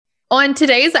On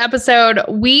today's episode,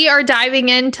 we are diving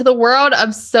into the world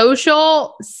of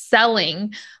social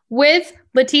selling with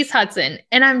Latisse Hudson.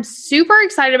 And I'm super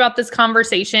excited about this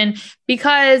conversation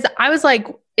because I was like,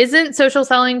 isn't social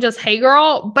selling just, hey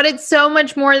girl? But it's so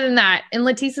much more than that. And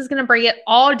Latisse is going to break it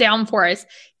all down for us.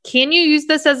 Can you use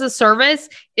this as a service?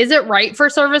 Is it right for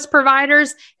service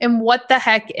providers? And what the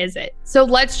heck is it? So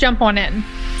let's jump on in.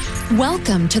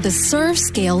 Welcome to the Serve,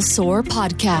 Scale, Soar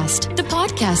podcast, the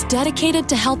podcast dedicated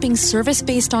to helping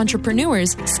service-based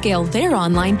entrepreneurs scale their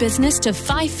online business to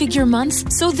 5-figure months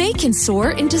so they can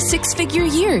soar into 6-figure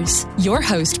years. Your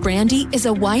host, Brandy, is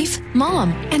a wife,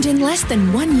 mom, and in less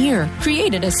than 1 year,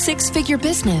 created a 6-figure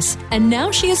business. And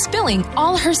now she is spilling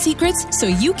all her secrets so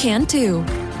you can too.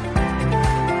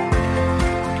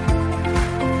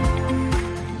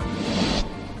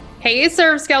 Hey,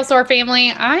 Serve, Scale, Soar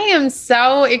family. I am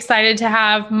so excited to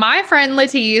have my friend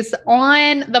Latisse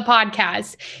on the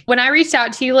podcast. When I reached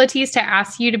out to you, Latisse, to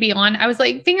ask you to be on, I was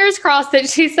like, fingers crossed that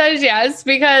she says yes,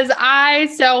 because I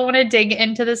so want to dig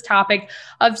into this topic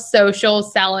of social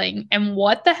selling and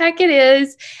what the heck it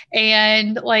is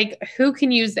and like who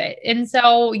can use it. And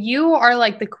so you are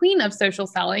like the queen of social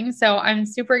selling. So I'm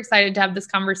super excited to have this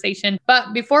conversation.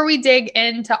 But before we dig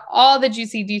into all the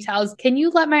juicy details, can you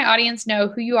let my audience know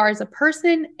who you are as a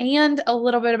person and a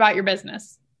little bit about your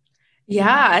business?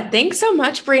 Yeah, thanks so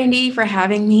much, Brandy, for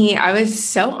having me. I was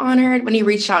so honored when you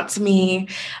reached out to me.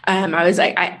 I was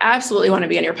like, I absolutely want to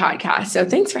be on your podcast. So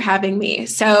thanks for having me.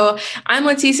 So I'm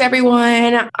Latisse,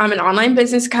 everyone. I'm an online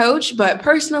business coach, but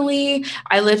personally,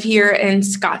 I live here in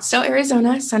Scottsdale,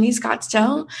 Arizona, sunny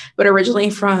Scottsdale, but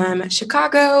originally from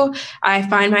Chicago. I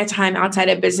find my time outside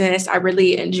of business. I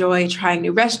really enjoy trying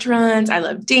new restaurants. I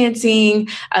love dancing.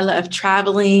 I love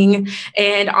traveling.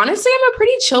 And honestly, I'm a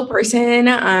pretty chill person.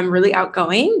 I'm really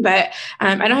outgoing, but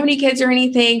I don't have any kids or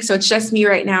anything. So it's just me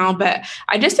right now, but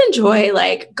I just enjoy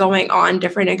like going on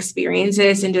different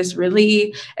experiences and just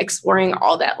really exploring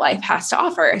all that life has to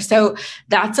offer. So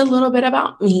that's a little bit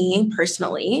about me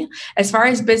personally. As far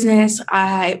as business,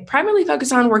 I primarily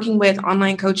focus on working with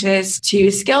online coaches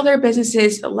to scale their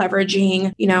businesses,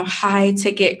 leveraging, high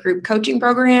ticket group coaching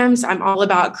programs. I'm all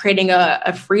about creating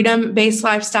a freedom-based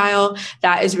lifestyle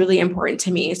that is really important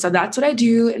to me. So that's what I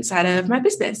do inside of my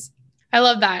business. I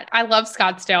love that. I love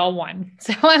Scottsdale one.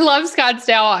 So I love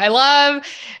Scottsdale. I love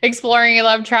exploring. I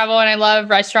love travel and I love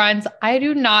restaurants. I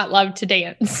do not love to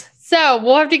dance. So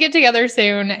we'll have to get together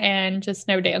soon and just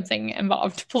no dancing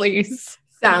involved, please.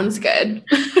 Sounds good.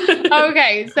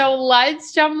 Okay. So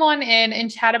let's jump on in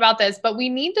and chat about this, but we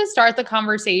need to start the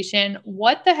conversation.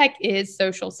 What the heck is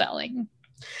social selling?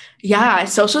 Yeah,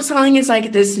 social selling is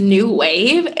like this new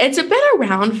wave. It's been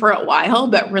around for a while,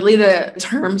 but really the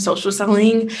term social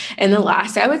selling in the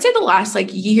last like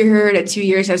year to 2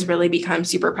 years has really become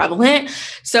super prevalent.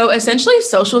 So essentially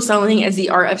social selling is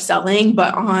the art of selling,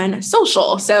 but on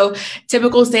social. So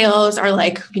typical sales are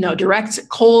like, direct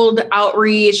cold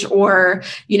outreach or,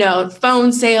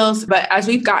 phone sales. But as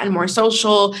we've gotten more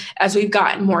social, as we've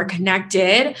gotten more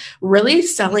connected, really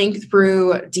selling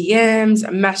through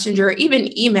DMs, Messenger,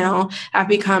 even email have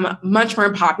become much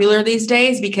more popular these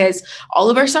days because all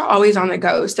of us are always on the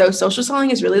go. So social selling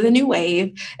is really the new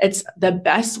wave. It's the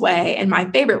best way and my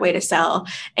favorite way to sell.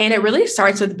 And it really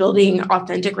starts with building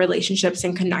authentic relationships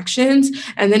and connections,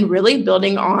 and then really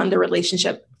building on the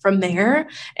relationship from there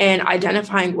and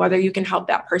identifying whether you can help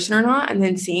that person or not, and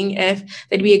then seeing if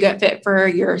they'd be a good fit for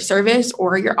your service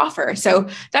or your offer. So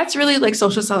that's really like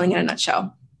social selling in a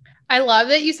nutshell. I love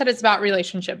that you said it's about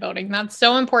relationship building. That's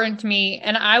so important to me.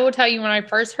 And I will tell you, when I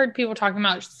first heard people talking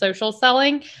about social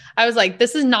selling, I was like,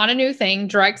 this is not a new thing.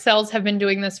 Direct sales have been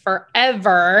doing this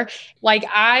forever. Like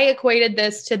I equated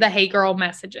this to the hey girl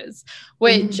messages,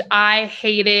 which I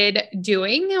hated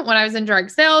doing when I was in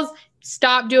direct sales.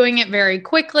 Stop doing it very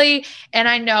quickly. And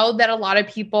I know that a lot of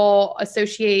people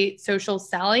associate social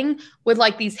selling with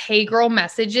like these hey girl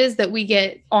messages that we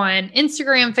get on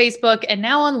Instagram, Facebook, and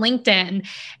now on LinkedIn.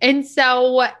 And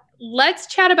so let's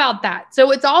chat about that.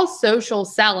 So it's all social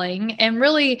selling. And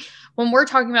really, when we're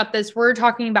talking about this, we're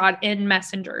talking about in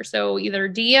Messenger. So either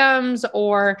DMs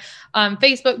or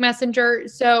Facebook Messenger.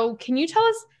 So can you tell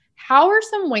us, how are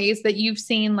some ways that you've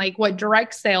seen like what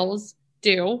direct sales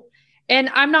do? And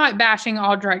I'm not bashing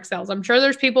all direct sales. I'm sure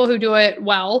there's people who do it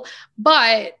well,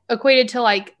 but equated to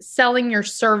like selling your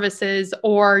services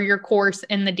or your course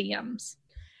in the DMs.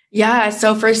 Yeah.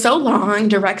 So for so long,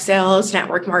 direct sales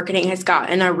network marketing has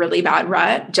gotten a really bad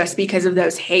rep just because of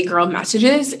those hey girl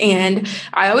messages. And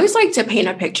I always like to paint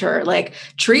a picture, like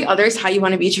treat others how you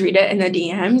want to be treated in the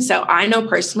DM. So I know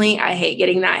personally, I hate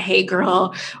getting that hey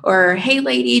girl or hey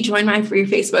lady, join my free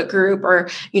Facebook group or,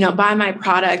 buy my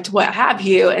product, what have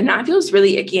you. And that feels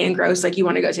really icky and gross, like you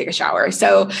want to go take a shower.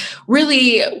 So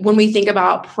really, when we think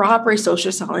about proper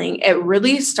social selling, it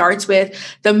really starts with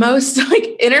the most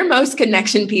innermost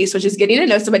connection piece, which is getting to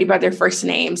know somebody by their first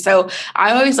name. So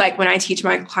I always like when I teach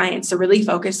my clients to really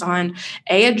focus on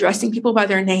addressing people by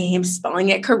their name, spelling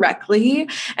it correctly,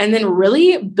 and then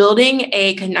really building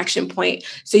a connection point.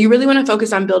 So you really want to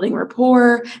focus on building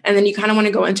rapport, and then you kind of want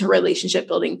to go into relationship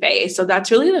building phase. So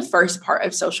that's really the first part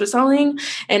of social selling.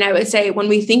 And I would say when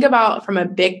we think about from a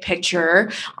big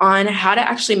picture on how to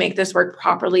actually make this work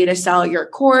properly to sell your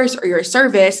course or your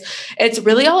service, it's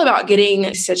really all about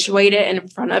getting situated in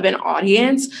front of an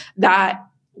audience that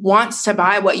wants to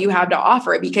buy what you have to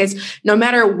offer. Because no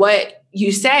matter what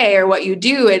you say or what you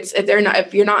do,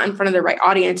 if you're not in front of the right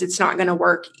audience, it's not going to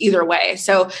work either way.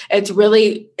 So it's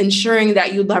really ensuring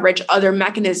that you leverage other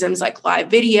mechanisms like live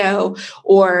video,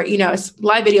 or,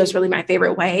 live video is really my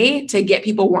favorite way to get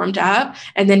people warmed up,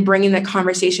 and then bringing the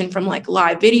conversation from like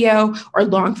live video or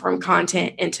long form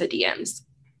content into DMs.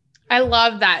 I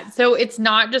love that. So it's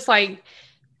not just like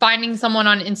finding someone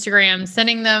on Instagram,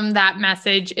 sending them that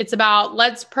message. It's about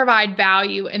let's provide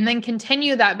value and then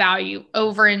continue that value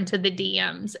over into the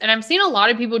DMs. And I've seen a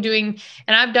lot of people doing,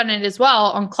 and I've done it as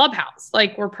well on Clubhouse.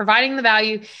 Like we're providing the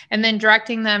value and then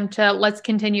directing them to let's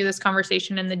continue this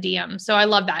conversation in the DM. So I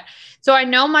love that. So I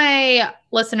know my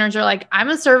listeners are like, I'm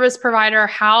a service provider.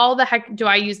 How the heck do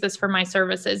I use this for my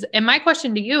services? And my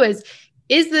question to you is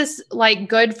this like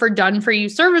good for done for you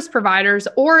service providers,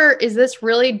 or is this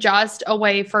really just a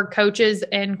way for coaches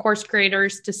and course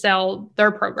creators to sell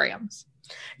their programs?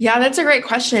 Yeah, that's a great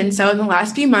question. So in the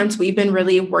last few months, we've been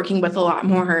really working with a lot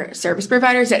more service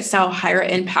providers that sell higher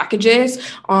end packages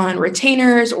on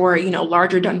retainers or,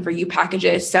 larger done for you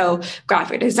packages. So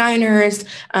graphic designers,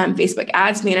 Facebook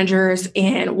ads managers.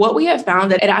 And what we have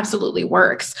found that it absolutely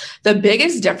works. The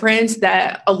biggest difference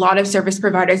that a lot of service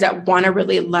providers that want to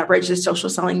really leverage the social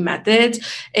selling methods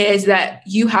is that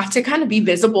you have to kind of be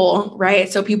visible, right?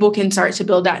 So people can start to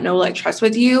build that know, like, trust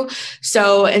with you.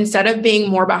 So instead of being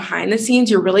more behind the scenes,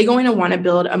 you're really going to want to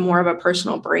build a more of a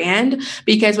personal brand,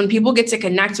 because when people get to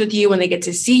connect with you, when they get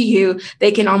to see you, they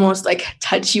can almost like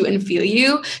touch you and feel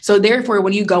you. So therefore,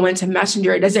 when you go into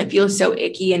Messenger, it doesn't feel so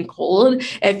icky and cold.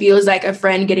 It feels like a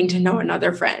friend getting to know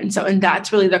another friend. So, and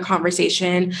that's really the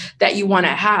conversation that you want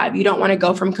to have. You don't want to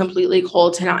go from completely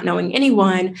cold to not knowing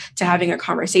anyone to having a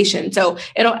conversation. So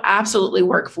it'll absolutely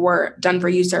work for done for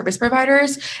you service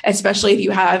providers, especially if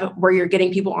you have where you're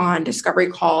getting people on discovery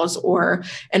calls or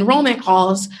enrollment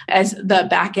calls as the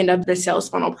back end of the sales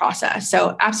funnel process.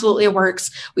 So absolutely it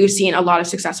works. We've seen a lot of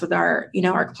success with our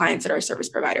clients that are service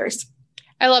providers.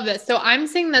 I love this. So I'm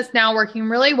seeing this now working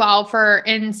really well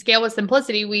in Scale with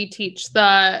Simplicity. We teach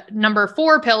the number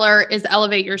 4 pillar is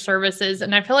elevate your services.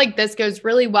 And I feel like this goes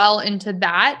really well into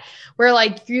that, where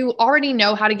like you already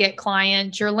know how to get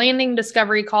clients, you're landing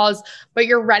discovery calls, but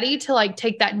you're ready to like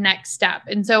take that next step.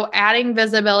 And so adding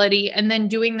visibility and then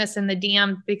doing this in the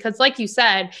DM, because like you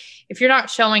said, if you're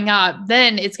not showing up,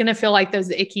 then it's going to feel like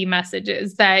those icky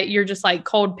messages that you're just like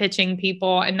cold pitching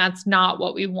people. And that's not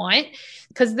what we want.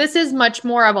 Because this is much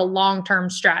more of a long-term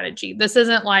strategy. This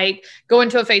isn't like go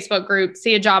into a Facebook group,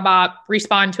 see a job op,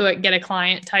 respond to it, get a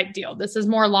client type deal. This is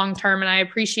more long-term. And I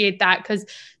appreciate that because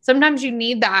sometimes you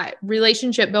need that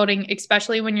relationship building,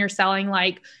 especially when you're selling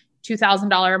like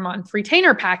 $2,000 a month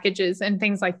retainer packages and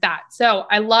things like that. So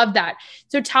I love that.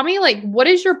 So tell me, like, what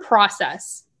is your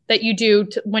process that you do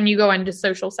when you go into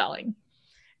social selling?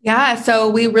 Yeah, so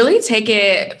we really take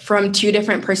it from 2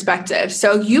 different perspectives.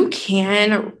 So you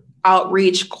can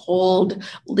outreach cold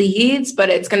leads, but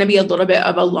it's going to be a little bit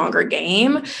of a longer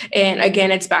game. And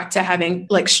again, it's back to having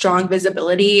like strong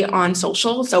visibility on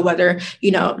social. So whether,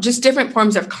 just different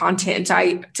forms of content,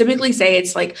 I typically say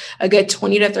it's like a good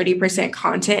 20 to 30%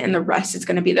 content and the rest is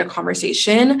going to be the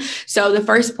conversation. So the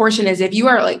first portion is if you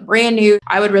are like brand new,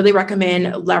 I would really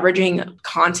recommend leveraging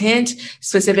content,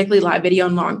 specifically live video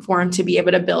and long form, to be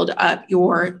able to build up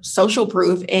your social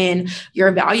proof and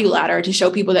your value ladder to show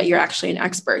people that you're actually an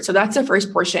expert. So So that's the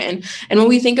first portion. And when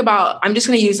we think about, I'm just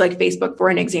going to use like Facebook for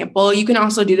an example. You can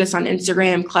also do this on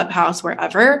Instagram, Clubhouse,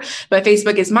 wherever, but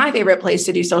Facebook is my favorite place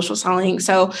to do social selling.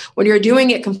 So when you're doing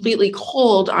it completely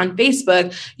cold on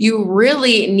Facebook, you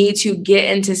really need to get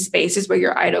into spaces where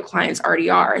your ideal clients already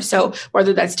are. So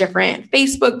whether that's different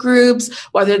Facebook groups,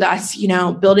 whether that's,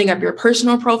 building up your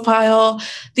personal profile,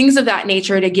 things of that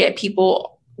nature to get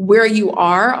people where you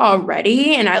are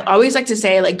already. And I always like to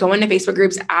say, like, go into Facebook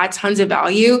groups, add tons of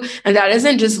value. And that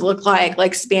doesn't just look like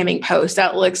spamming posts.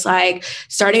 That looks like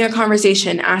starting a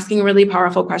conversation, asking really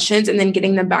powerful questions, and then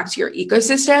getting them back to your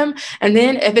ecosystem. And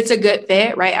then if it's a good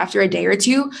fit, right after a day or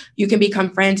two, you can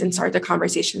become friends and start the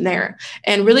conversation there.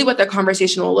 And really what the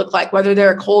conversation will look like, whether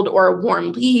they're a cold or a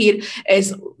warm lead,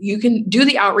 is you can do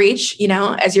the outreach,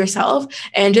 as yourself,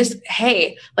 and just,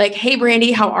 hey,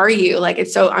 Brandy, how are you?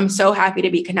 I'm so happy to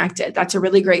be connected. That's a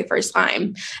really great first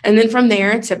line. And then from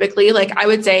there, typically, I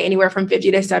would say anywhere from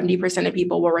 50 to 70% of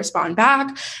people will respond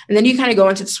back. And then you kind of go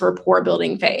into this rapport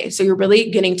building phase. So you're really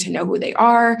getting to know who they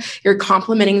are. You're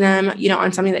complimenting them,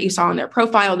 on something that you saw on their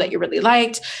profile that you really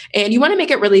liked. And you want to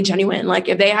make it really genuine. Like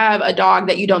if they have a dog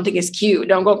that you don't think is cute,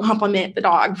 don't go compliment the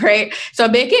dog, right? So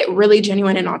make it really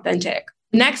genuine and authentic.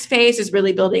 Next phase is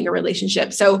really building a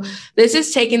relationship. So this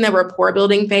is taking the rapport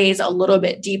building phase a little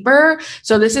bit deeper.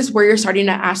 So this is where you're starting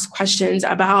to ask questions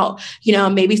about,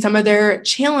 maybe some of their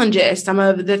challenges, some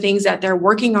of the things that they're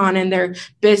working on in their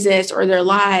business or their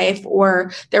life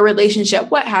or their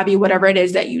relationship, what have you, whatever it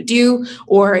is that you do.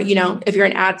 Or, if you're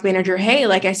an ads manager, hey,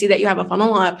 I see that you have a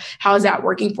funnel up. How is that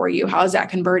working for you? How is that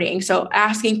converting? So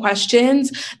asking questions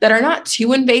that are not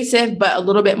too invasive, but a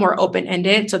little bit more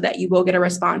open-ended so that you will get a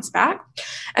response back.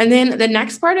 And then the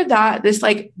next part of that, this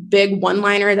big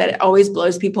one-liner that always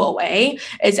blows people away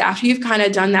is after you've kind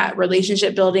of done that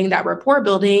relationship building, that rapport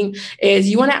building,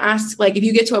 is you want to ask, if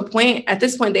you get to a point, at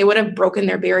this point, they would have broken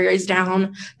their barriers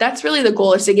down. That's really the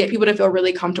goal, is to get people to feel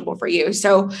really comfortable for you.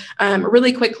 So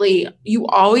really quickly, you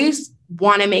always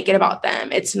want to make it about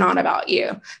them. It's not about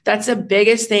you. That's the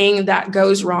biggest thing that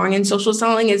goes wrong in social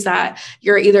selling, is that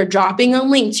you're either dropping a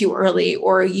link too early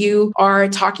or you are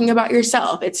talking about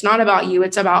yourself. It's not about you.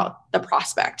 It's about the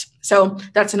prospect. So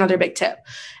that's another big tip.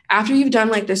 After you've done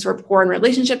this rapport and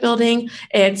relationship building,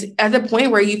 it's at the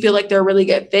point where you feel like they're a really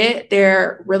good fit,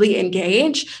 they're really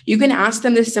engaged, you can ask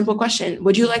them this simple question: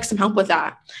 would you like some help with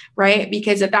that? Right?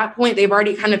 Because at that point, they've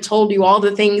already kind of told you all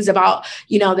the things about,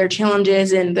 their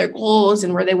challenges and their goals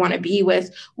and where they want to be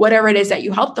with whatever it is that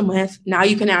you help them with. Now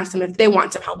you can ask them if they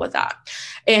want some help with that.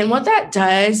 And what that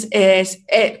does is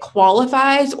it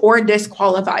qualifies or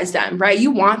disqualifies them, right?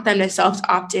 You want them to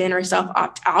self-opt in or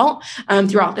self-opt out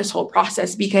throughout this whole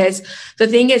process, because the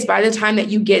thing is, by the time that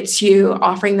you get to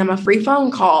offering them a free phone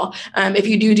call, if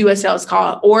you do a sales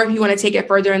call, or if you want to take it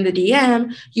further in the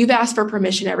DM, you've asked for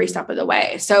permission every step of the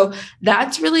way. So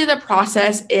that's really the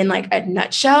process in a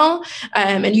nutshell.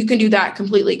 And you can do that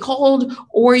completely cold,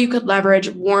 or you could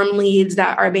leverage warm leads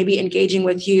that are maybe engaging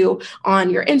with you on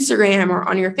your Instagram or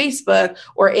on your Facebook,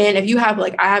 or if you have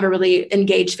I have a really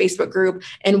engaged Facebook group,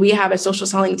 and we have a social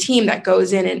selling team that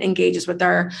goes in and engages with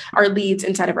our leads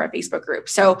inside of our Facebook group.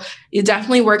 So it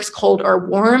definitely works cold or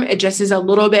warm. It just is a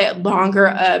little bit longer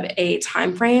of a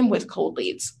time frame with cold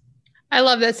leads. I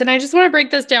love this. And I just want to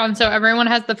break this down so everyone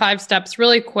has the 5 steps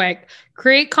really quick.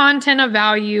 Create content of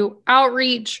value,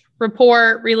 outreach,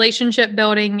 rapport, relationship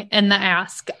building, and the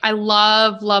ask. I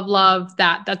love, love, love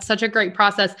that. That's such a great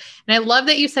process. And I love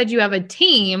that you said you have a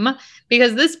team,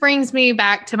 because this brings me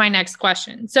back to my next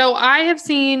question. So I have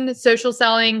seen social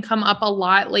selling come up a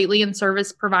lot lately in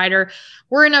service provider.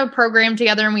 We're in a program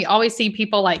together and we always see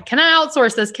people can I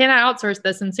outsource this? Can I outsource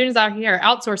this? And as soon as I hear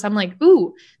outsource, I'm like,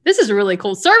 ooh, this is a really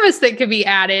cool service that could be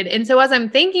added. And so as I'm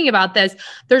thinking about this,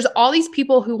 there's all these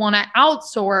people who want to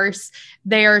outsource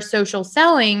their social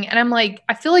selling. And I'm like,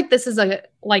 I feel like this is a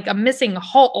missing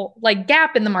hole,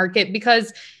 gap in the market,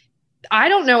 because I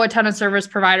don't know a ton of service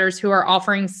providers who are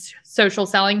offering social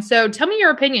selling. So tell me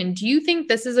your opinion. Do you think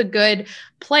this is a good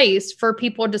place for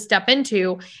people to step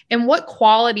into? And what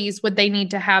qualities would they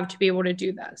need to have to be able to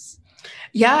do this?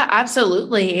 Yeah,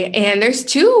 absolutely. And there's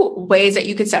 2 ways that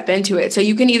you could step into it. So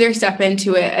you can either step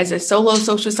into it as a solo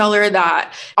social seller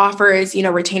that offers,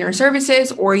 retainer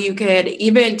services, or you could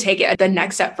even take it the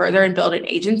next step further and build an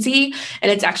agency.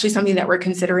 And it's actually something that we're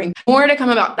considering. More to come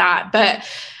about that. But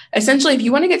essentially, if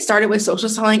you want to get started with social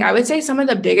selling, I would say some of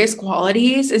the biggest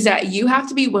qualities is that you have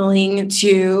to be willing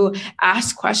to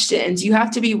ask questions. You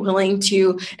have to be willing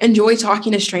to enjoy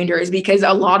talking to strangers, because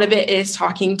a lot of it is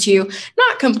talking to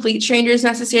not complete strangers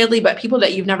necessarily, but people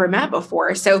that you've never met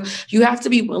before. So you have to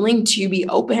be willing to be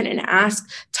open and ask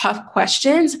tough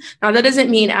questions. Now, that doesn't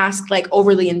mean ask like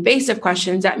overly invasive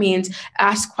questions. That means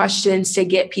ask questions to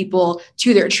get people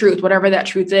to their truth. Whatever that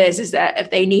truth is that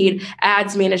if they need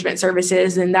ads management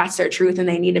services, then that's their truth and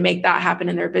they need to make that happen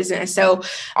in their business. So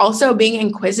also being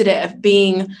inquisitive,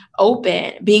 being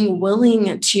open, being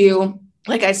willing to,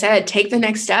 like I said, take the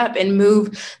next step and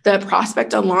move the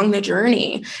prospect along the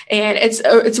journey. And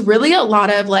it's really a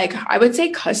lot of like, I would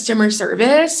say customer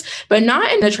service, but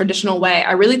not in the traditional way.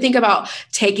 I really think about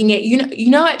taking it, you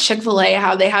know, at Chick-fil-A,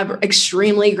 how they have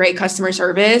extremely great customer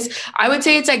service. I would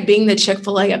say it's like being the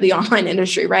Chick-fil-A of the online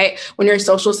industry, right? When you're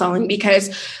social selling, because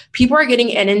people are getting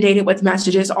inundated with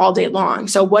messages all day long.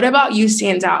 So what about you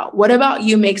stands out? What about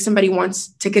you makes somebody wants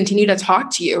to continue to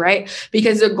talk to you, right?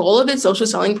 Because the goal of the social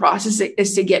selling process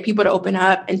is to get people to open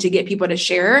up and to get people to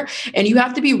share. And you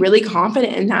have to be really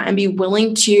confident in that and be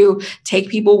willing to take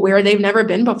people where they've never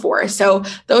been before. So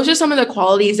those are some of the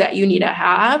qualities that you need to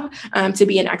have to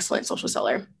be an excellent social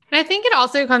seller. And I think it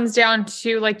also comes down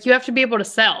to like, you have to be able to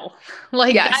sell.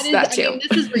 Like, yes, that too. I mean,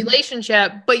 this is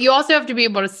relationship, but you also have to be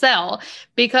able to sell,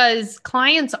 because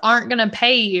clients aren't going to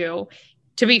pay you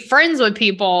to be friends with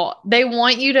people. They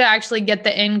want you to actually get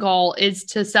the end goal is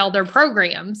to sell their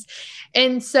programs.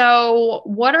 And so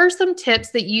what are some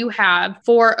tips that you have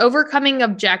for overcoming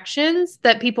objections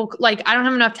that people like, I don't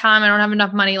have enough time, I don't have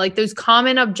enough money, like those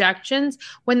common objections?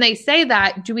 When they say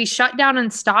that, do we shut down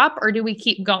and stop, or do we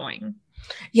keep going?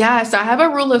 Yeah, so I have a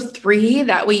rule of 3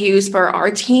 that we use for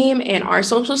our team and our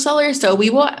social sellers. So we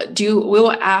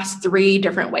will ask 3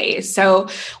 different ways. So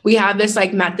we have this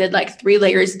like method, like 3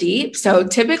 layers deep. So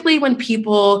typically when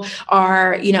people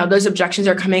are, those objections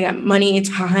are coming at money,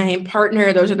 time,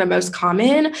 partner, those are the most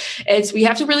common. We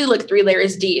have to really look 3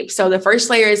 layers deep. So the first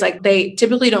layer is like, they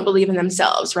typically don't believe in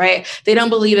themselves, right? They don't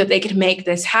believe that they could make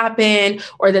this happen,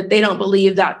 or that they don't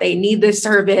believe that they need this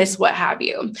service, what have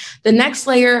you. The next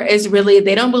layer is really,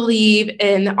 they don't believe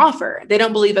in the offer. They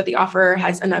don't believe that the offer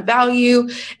has enough value.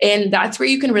 And that's where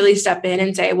you can really step in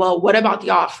and say, well, what about the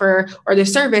offer or the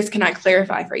service can I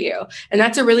clarify for you? And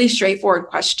that's a really straightforward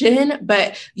question,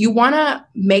 but you want to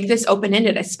make this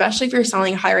open-ended, especially if you're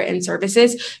selling higher end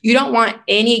services. You don't want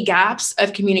any gaps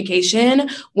of communication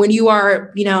when you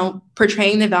are,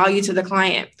 portraying the value to the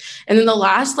client. And then the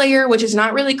last layer, which is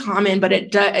not really common, but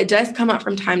it does come up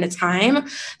from time to time.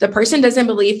 The person doesn't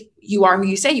believe you are who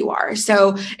you say you are.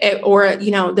 So,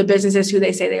 the business is who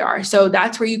they say they are. So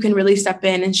that's where you can really step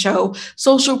in and show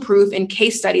social proof and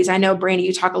case studies. I know, Brandy,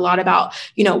 you talk a lot about,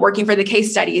 working for the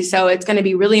case studies. So it's going to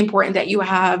be really important that you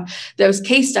have those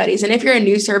case studies. And if you're a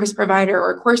new service provider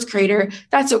or a course creator,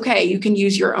 that's okay. You can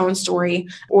use your own story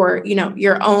or,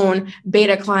 your own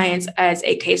beta clients as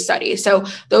a case study. So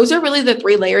those are really the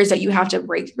 3 layers that you have to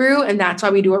break through. And that's why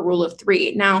we do a rule of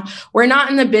 3. Now, we're not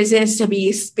in the business to be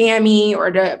spammy or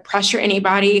to pressure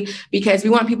anybody, because we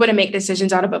want people to make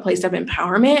decisions out of a place of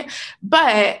empowerment.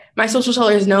 But my social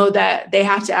sellers know that they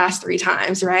have to ask 3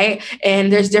 times, right?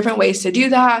 And there's different ways to do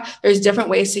that. There's different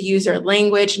ways to use their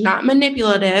language, not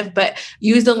manipulative, but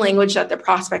use the language that the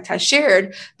prospect has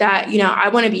shared that, I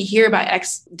want to be here by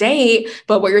X date,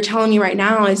 but what you're telling me right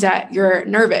now is that you're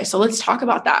nervous. So let's talk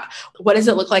about that. What does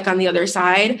it look like on the other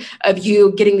side of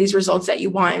you getting these results that you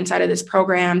want inside of this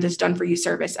program, this done for you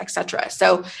service, et cetera?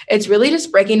 So it's really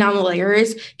just breaking down the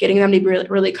layers, getting them to be really,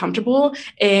 really comfortable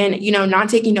and, not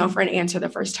taking no for an answer the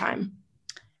first time.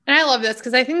 And I love this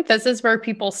because I think this is where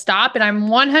people stop. And I'm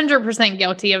 100%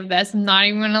 guilty of this. I'm not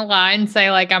even going to lie and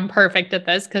say like I'm perfect at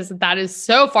this, because that is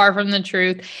so far from the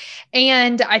truth.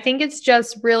 And I think it's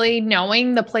just really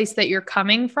knowing the place that you're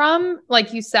coming from,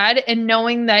 like you said, and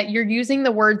knowing that you're using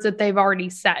the words that they've already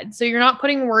said. So you're not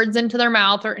putting words into their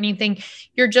mouth or anything.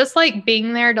 You're just like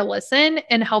being there to listen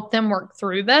and help them work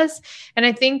through this. And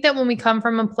I think that when we come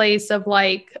from a place of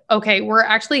like, okay, we're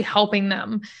actually helping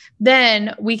them,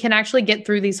 then we can actually get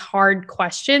through these hard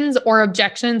questions or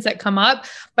objections that come up.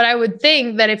 But I would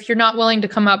think that if you're not willing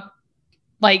to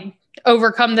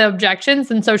overcome the objections,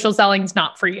 then social selling is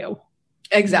not for you.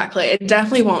 Exactly. It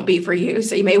definitely won't be for you.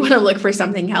 So you may want to look for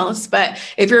something else. But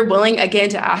if you're willing, again,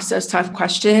 to ask those tough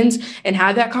questions and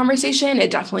have that conversation, it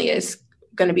definitely is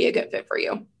going to be a good fit for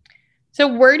you. So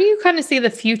where do you kind of see the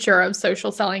future of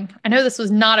social selling? I know this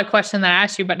was not a question that I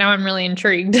asked you, but now I'm really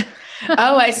intrigued.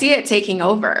 Oh, I see it taking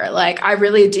over. Like I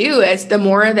really do. It's the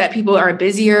more that people are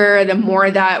busier, the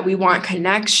more that we want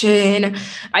connection.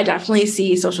 I definitely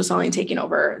see social selling taking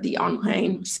over the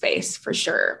online space for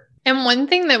sure. And one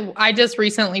thing that I just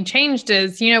recently changed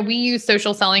is, we use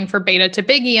social selling for beta to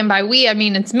biggie. And by we, I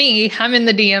mean, it's me. I'm in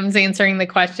the DMs answering the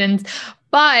questions.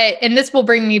 and this will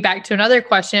bring me back to another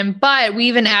question, but we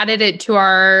even added it to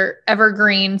our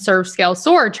Evergreen Serve, Scale,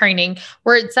 Soar training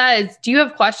where it says, do you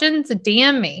have questions?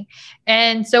 DM me.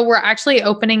 And so we're actually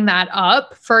opening that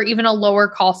up for even a lower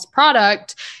cost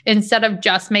product instead of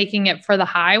just making it for the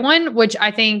high one, which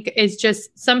I think is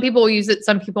just, some people will use it,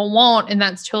 some people won't, and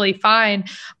that's totally fine.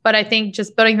 But I think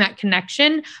just building that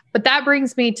connection. But that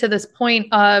brings me to this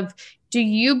point of, do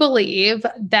you believe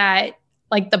that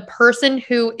like the person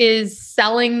who is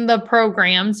selling the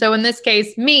program, so in this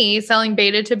case, me selling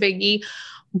Beta to Biggie,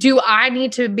 do I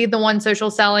need to be the one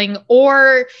social selling,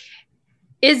 or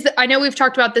I know we've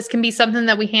talked about this can be something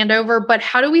that we hand over, but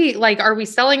how do we, like, are we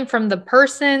selling from the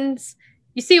person's,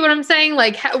 you see what I'm saying?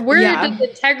 Like, where does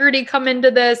integrity come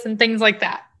into this and things like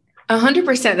that?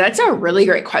 100%. That's a really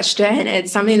great question.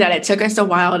 It's something that it took us a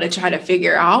while to try to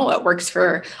figure out what works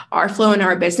for our flow in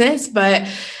our business. But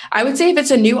I would say if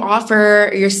it's a new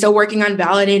offer, you're still working on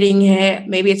validating it,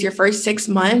 maybe it's your first 6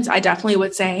 months, I definitely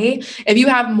would say if you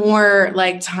have more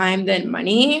like time than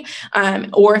money,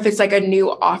 or if it's like a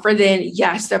new offer, then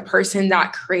yes, the person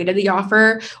that created the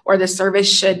offer or the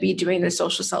service should be doing the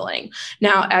social selling.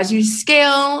 Now, as you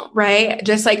scale, right,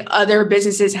 just like other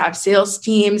businesses have sales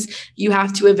teams, you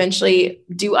have to eventually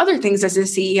do other things as a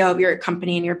CEO of your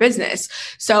company and your business.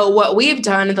 So what we've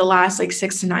done in the last like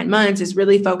 6 to 9 months is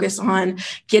really focus on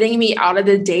getting me out of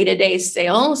the day-to-day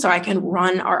sale so I can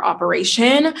run our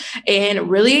operation and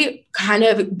really kind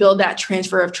of build that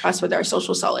transfer of trust with our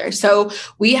social sellers. So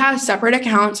we have separate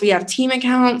accounts, we have team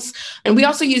accounts, and we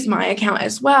also use my account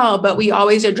as well, but we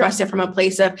always address it from a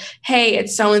place of, hey,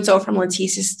 it's so-and-so from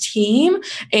Leticia's team.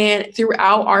 And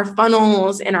throughout our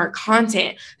funnels and our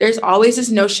content, there's always this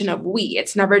notion of we.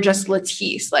 It's never just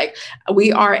Letice. Like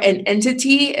we are an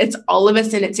entity. It's all of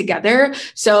us in it together.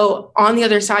 So on the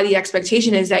other side, the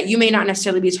expectation is that you may not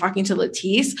necessarily be talking to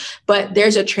Letice, but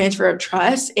there's a transfer of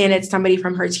trust and it's somebody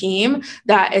from her team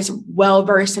that is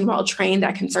well-versed and well-trained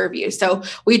that can serve you. So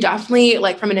we definitely,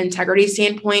 like from an integrity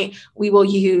standpoint, we will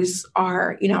use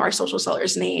our social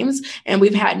sellers' names, and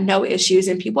we've had no issues,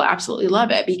 and people absolutely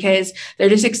love it because they're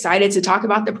just excited to talk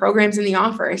about the programs and the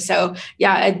offers. So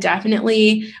yeah, it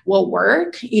definitely will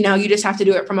work. You just have to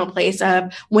do it from a place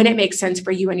of when it makes sense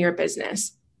for you and your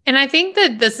business. And I think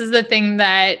that this is the thing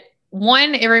that,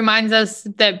 one, it reminds us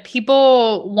that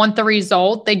people want the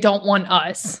result. They don't want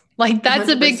us. Like that's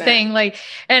 100%. A big thing. Like,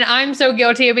 and I'm so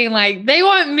guilty of being like, they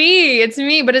want me, it's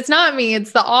me, but it's not me,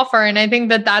 it's the offer. And I think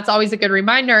that that's always a good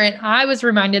reminder. And I was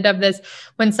reminded of this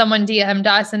when someone DM'd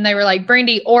us and they were like,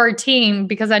 Brandy or team,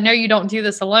 because I know you don't do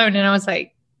this alone. And I was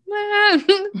like,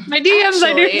 my DMs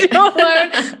I do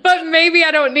alone, but maybe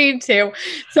I don't need to.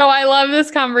 So I love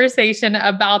this conversation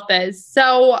about this.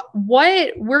 So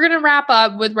we're going to wrap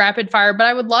up with rapid fire, but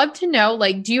I would love to know,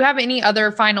 like, do you have any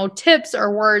other final tips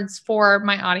or words for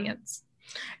my audience?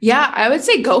 Yeah, I would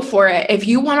say go for it. If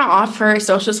you want to offer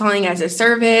social selling as a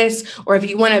service, or if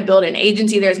you want to build an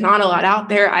agency, there's not a lot out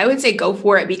there. I would say go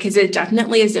for it because it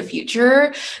definitely is the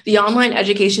future. The online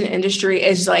education industry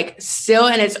is like still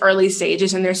in its early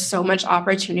stages and there's so much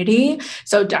opportunity.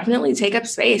 So definitely take up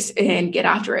space and get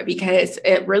after it because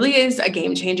it really is a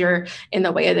game changer in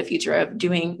the way of the future of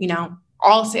doing,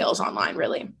 all sales online,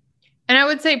 really. And I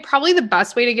would say probably the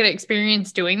best way to get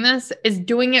experience doing this is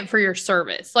doing it for your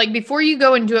service. Like before you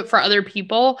go and do it for other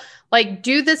people, like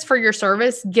do this for your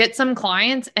service, get some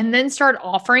clients, and then start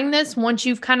offering this once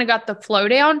you've kind of got the flow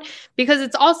down, because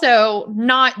it's also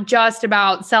not just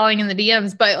about selling in the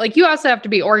DMs, but like you also have to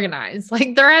be organized.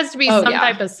 Like there has to be some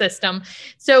type of system.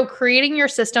 So creating your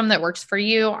system that works for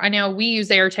you. I know we use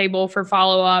Airtable for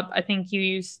follow-up. I think you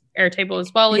use Airtable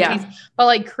as well, but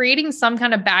like creating some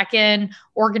kind of back-end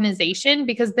organization,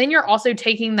 because then you're also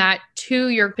taking that to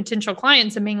your potential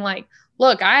clients and being like,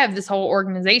 look, I have this whole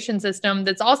organization system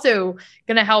that's also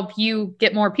going to help you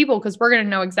get more people because we're going to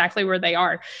know exactly where they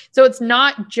are. So it's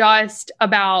not just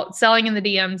about selling in the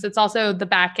DMs. It's also the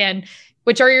back end,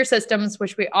 which are your systems,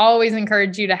 which we always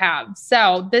encourage you to have.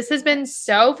 So this has been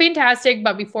so fantastic.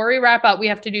 But before we wrap up, we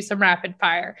have to do some rapid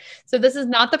fire. So this is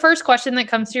not the first question that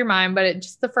comes to your mind, but it's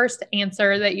just the first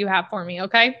answer that you have for me.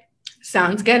 Okay.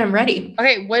 Sounds good. I'm ready.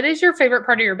 Okay. What is your favorite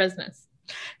part of your business?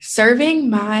 Serving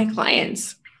my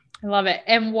clients. I love it.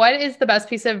 And what is the best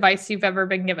piece of advice you've ever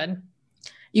been given?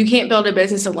 You can't build a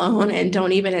business alone, and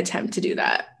don't even attempt to do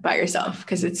that by yourself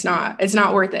because it's not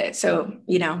worth it. So,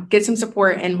 get some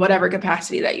support in whatever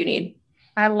capacity that you need.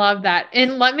 I love that.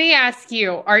 And let me ask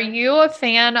you, are you a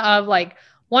fan of like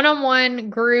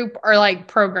one-on-one group or like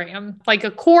program, like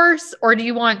a course, or do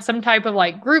you want some type of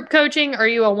like group coaching? Or are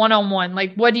you a one-on-one?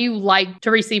 Like, what do you like to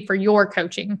receive for your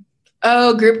coaching?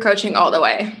 Oh, group coaching all the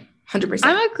way. 100%.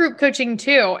 I'm a group coaching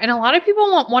too. And a lot of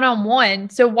people want one-on-one.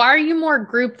 So why are you more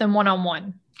group than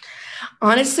one-on-one?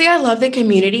 Honestly, I love the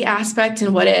community aspect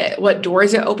and what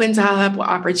doors it opens up, what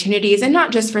opportunities, and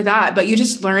not just for that, but you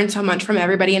just learn so much from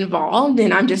everybody involved.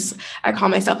 And I call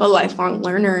myself a lifelong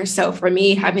learner. So for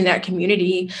me, having that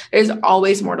community, there's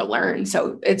always more to learn.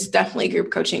 So it's definitely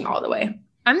group coaching all the way.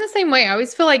 I'm the same way. I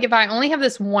always feel like if I only have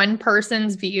this one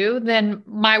person's view, then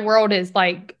my world is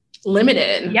like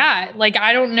limited. Yeah. Like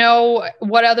I don't know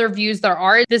what other views there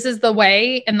are. This is the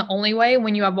way and the only way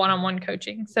when you have one-on-one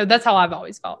coaching. So that's how I've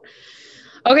always felt.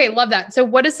 Okay. Love that. So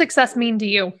what does success mean to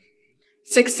you?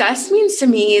 Success means to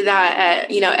me that,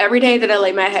 every day that I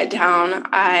lay my head down,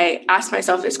 I ask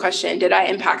myself this question: did I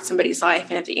impact somebody's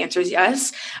life? And if the answer is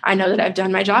yes, I know that I've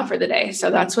done my job for the day. So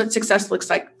that's what success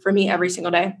looks like for me every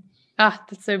single day. Ah,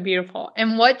 that's so beautiful.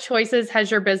 And what choices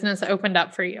has your business opened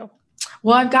up for you?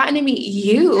 Well, I've gotten to meet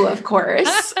you, of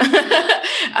course.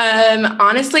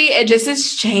 Honestly, it just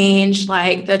has changed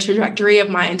like the trajectory of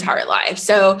my entire life.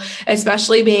 So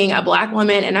especially being a Black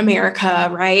woman in America,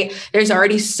 right? There's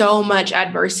already so much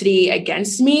adversity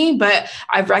against me, but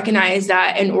I've recognized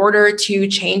that in order to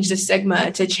change the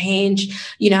stigma, to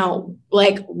change,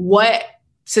 what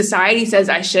society says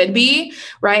I should be,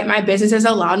 right? My business has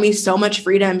allowed me so much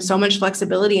freedom, so much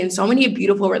flexibility, and so many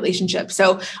beautiful relationships.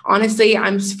 So honestly,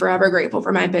 I'm forever grateful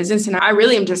for my business, and I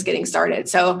really am just getting started.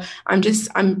 So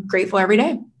I'm grateful every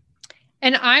day.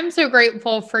 And I'm so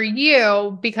grateful for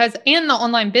you and the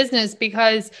online business,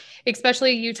 because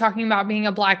especially you talking about being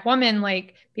a Black woman,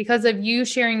 like because of you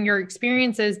sharing your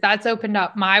experiences, that's opened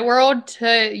up my world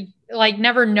to like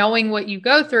never knowing what you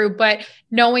go through, but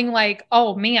knowing like,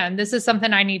 oh man, this is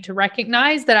something I need to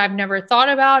recognize that I've never thought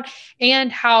about, and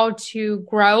how to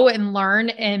grow and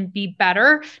learn and be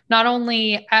better, not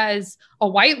only as a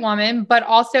white woman, but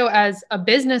also as a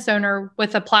business owner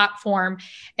with a platform.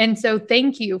 And so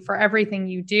thank you for everything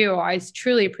you do. I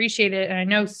truly appreciate it. And I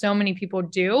know so many people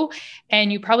do,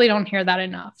 and you probably don't hear that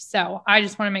enough. So I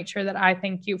just want to make sure that I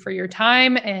thank you for your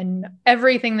time and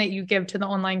everything that you give to the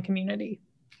online community.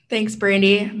 Thanks,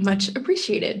 Brandy. Much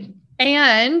appreciated.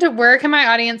 And where can my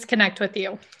audience connect with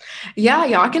you? Yeah,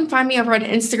 y'all can find me over on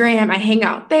Instagram. I hang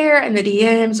out there in the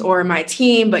DMs or my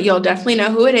team, but you'll definitely know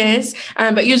who it is.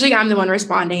 But usually I'm the one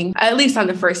responding, at least on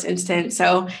the first instance.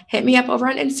 So hit me up over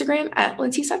on Instagram at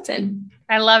Latice Hudson.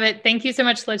 I love it. Thank you so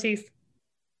much, Latice.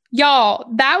 Y'all,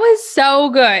 that was so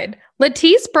good.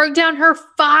 Latice broke down her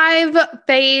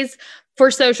 5-phase for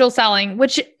social selling,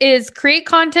 which is create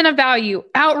content of value,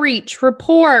 outreach,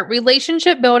 rapport,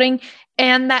 relationship building,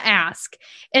 and the ask.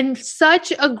 And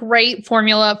such a great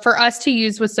formula for us to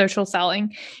use with social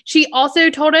selling. She also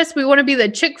told us we want to be the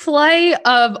Chick-fil-A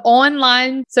of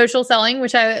online social selling,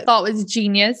 which I thought was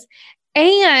genius.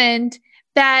 And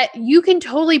that you can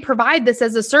totally provide this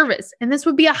as a service. And this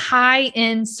would be a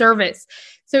high-end service.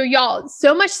 So y'all,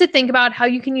 so much to think about how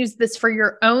you can use this for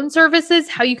your own services,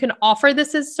 how you can offer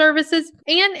this as services,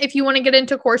 and if you want to get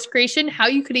into course creation, how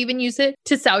you could even use it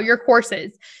to sell your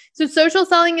courses. So social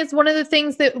selling is one of the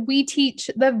things that we teach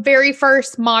the very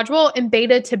first module in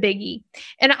Beta to Biggie.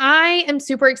 And I am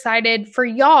super excited for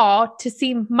y'all to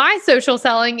see my social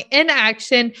selling in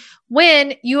action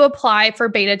when you apply for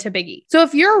Beta to Biggie. So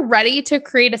if you're ready to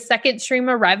create a second stream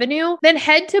of revenue, then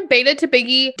head to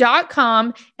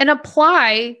betatobiggie.com and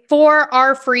apply for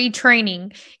our free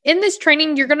training. In this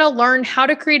training, you're going to learn how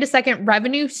to create a second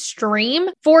revenue stream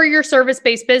for your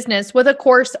service-based business with a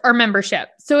course or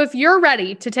membership. So if you're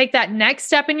ready to take that next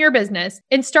step in your business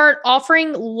and start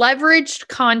offering leveraged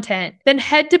content, then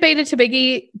head to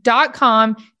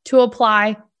betatobiggie.com to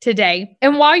apply today.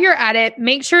 And while you're at it,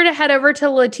 make sure to head over to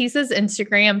Latice's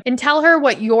Instagram and tell her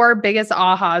what your biggest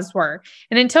ahas were.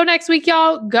 And until next week,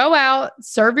 y'all, go out,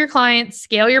 serve your clients,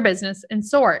 scale your business, and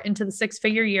soar into the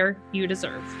 6-figure year you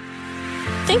deserve.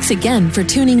 Thanks again for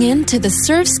tuning in to the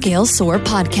Serve, Scale, Soar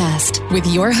podcast with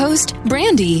your host,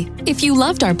 Brandy. If you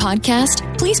loved our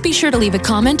podcast, please be sure to leave a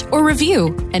comment or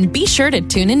review, and be sure to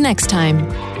tune in next time.